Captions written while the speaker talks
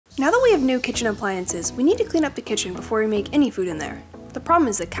Now that we have new kitchen appliances, we need to clean up the kitchen before we make any food in there. The problem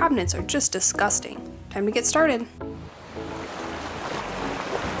is the cabinets are just disgusting. Time to get started.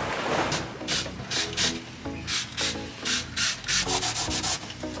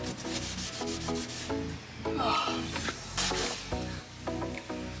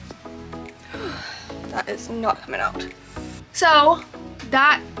 That is not coming out. So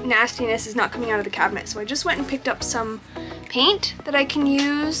that nastiness is not coming out of the cabinet. So I just went and picked up some paint that I can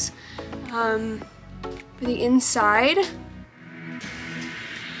use for the inside.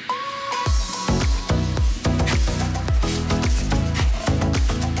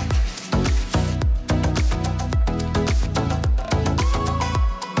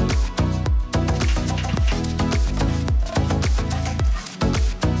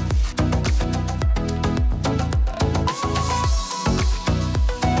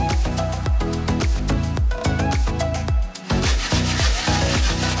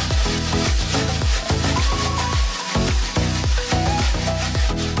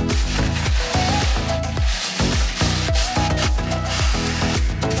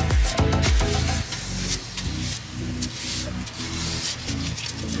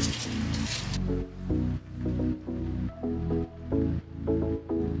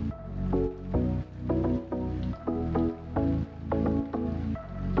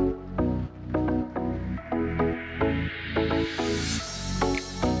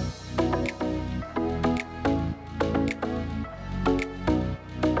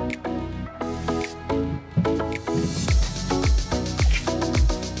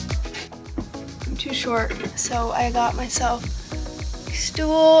 Too short, so I got myself a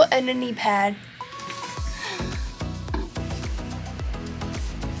stool and a knee pad.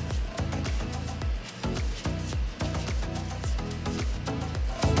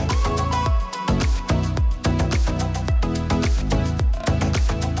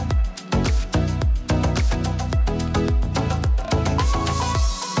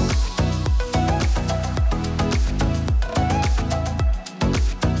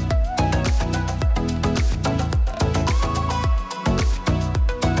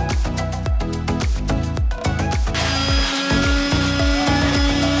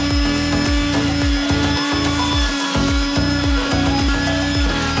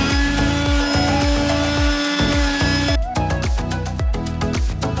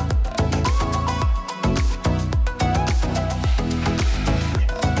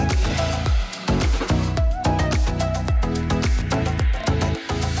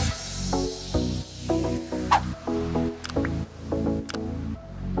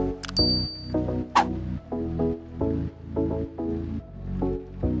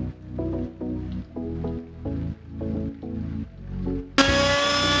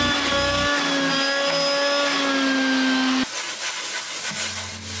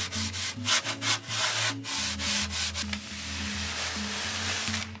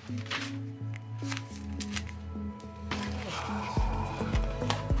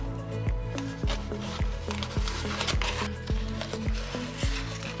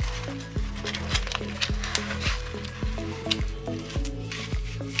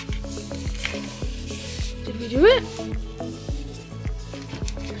 Did we do it?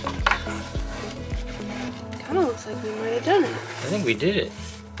 Kind of looks like we might have done it. I think we did it.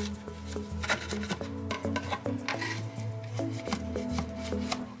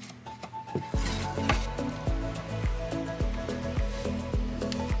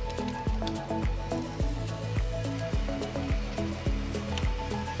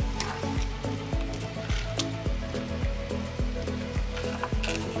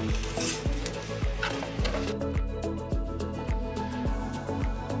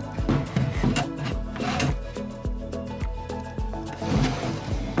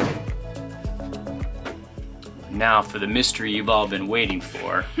 Now for the mystery you've all been waiting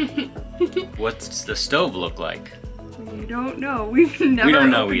for. What's the stove look like? We don't know. We've never We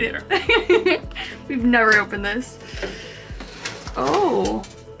don't know opened either. it. We've never opened this. Oh,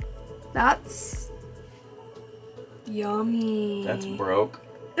 that's yummy. That's broke.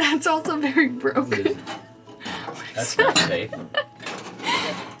 That's also very broken. That's not safe.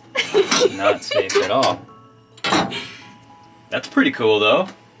 Not safe at all. That's pretty cool though.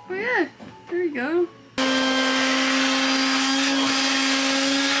 Oh yeah, there you go.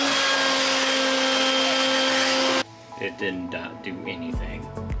 It didn't do anything.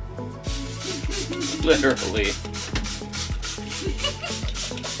 Literally.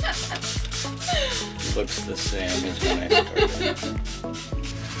 Looks the same as when I started.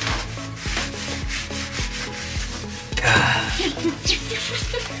 God.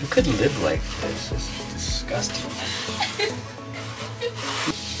 Who could live like this? This is disgusting.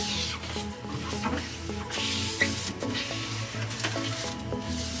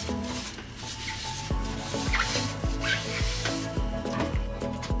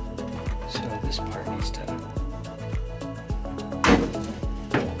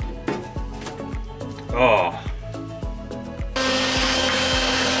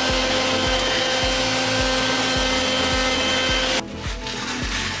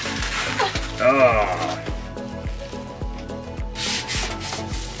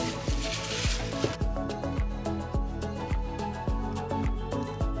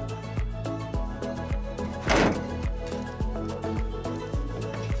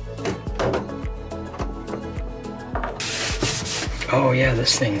 Oh yeah,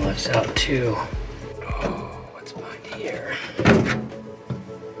 this thing lifts out too. Oh, what's behind here?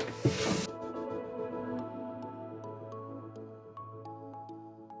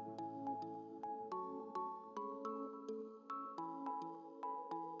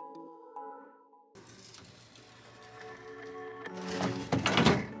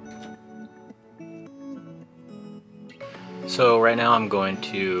 So right now I'm going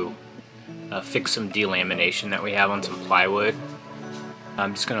to fix some delamination that we have on some plywood.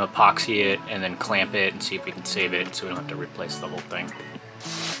 I'm just going to epoxy it and then clamp it and see if we can save it so we don't have to replace the whole thing.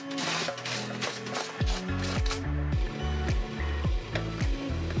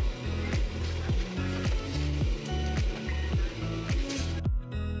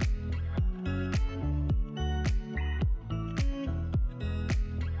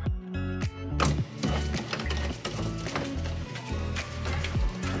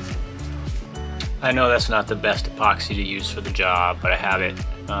 I know that's not the best epoxy to use for the job, but I have it.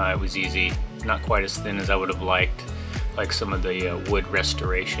 It was easy, not quite as thin as I would have liked, like some of the wood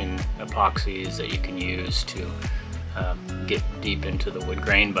restoration epoxies that you can use to get deep into the wood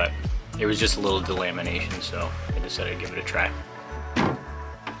grain, but there was just a little delamination, so I decided to give it a try. I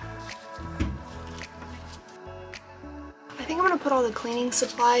think I'm gonna put all the cleaning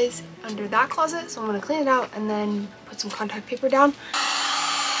supplies under that closet, so I'm gonna clean it out and then put some contact paper down.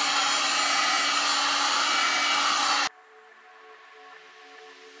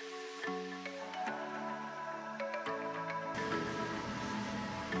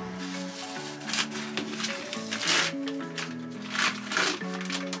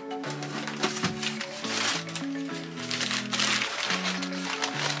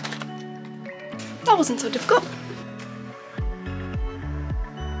 That wasn't so difficult.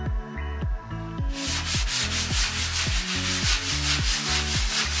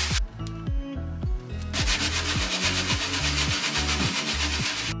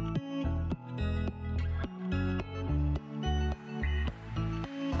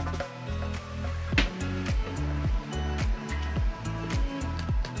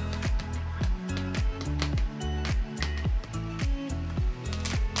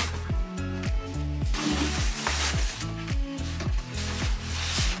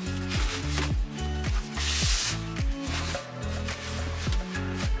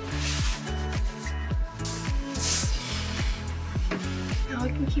 Now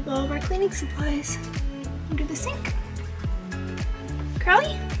we can keep all of our cleaning supplies under the sink.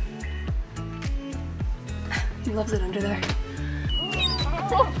 Crowley? He loves it under there.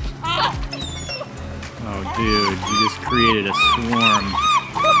 Oh dude, you just created a swarm.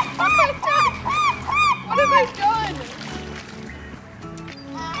 What have I done?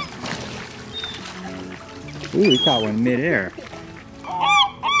 Ooh, we caught one midair.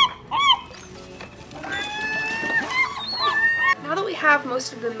 Now that we have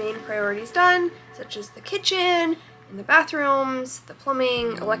most of the main priorities done, such as the kitchen and the bathrooms, the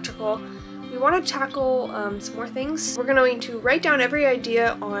plumbing, electrical, we want to tackle some more things. We're going to write down every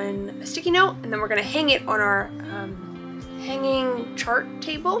idea on a sticky note, and then we're going to hang it on our hanging chart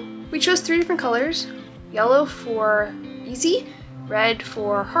table. We chose 3 different colors: yellow for easy, red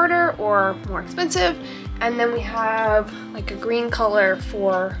for harder or more expensive, and then we have like a green color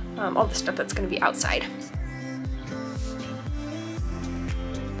for all the stuff that's going to be outside.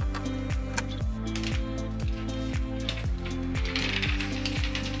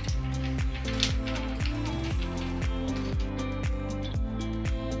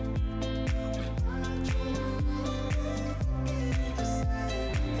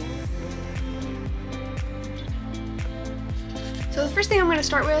 So the first thing I'm going to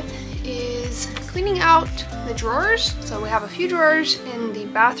start with is cleaning out the drawers. So we have a few drawers in the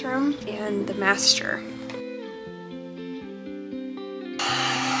bathroom and the master.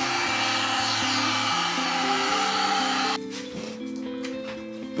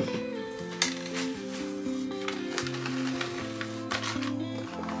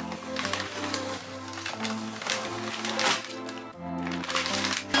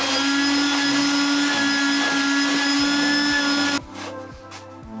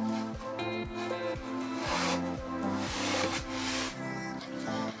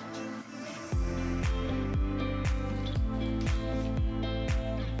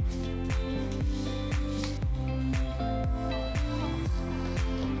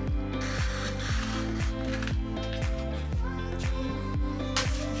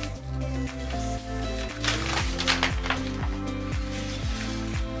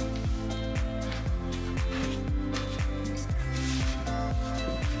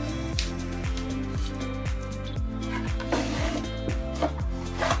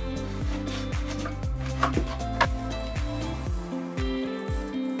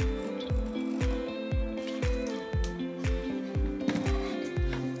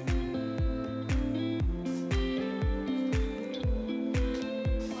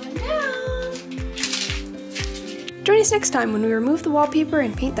 us next time when we remove the wallpaper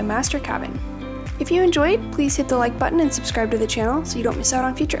and paint the master cabin. If you enjoyed, please hit the like button and subscribe to the channel so you don't miss out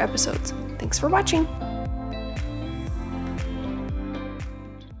on future episodes. Thanks for watching!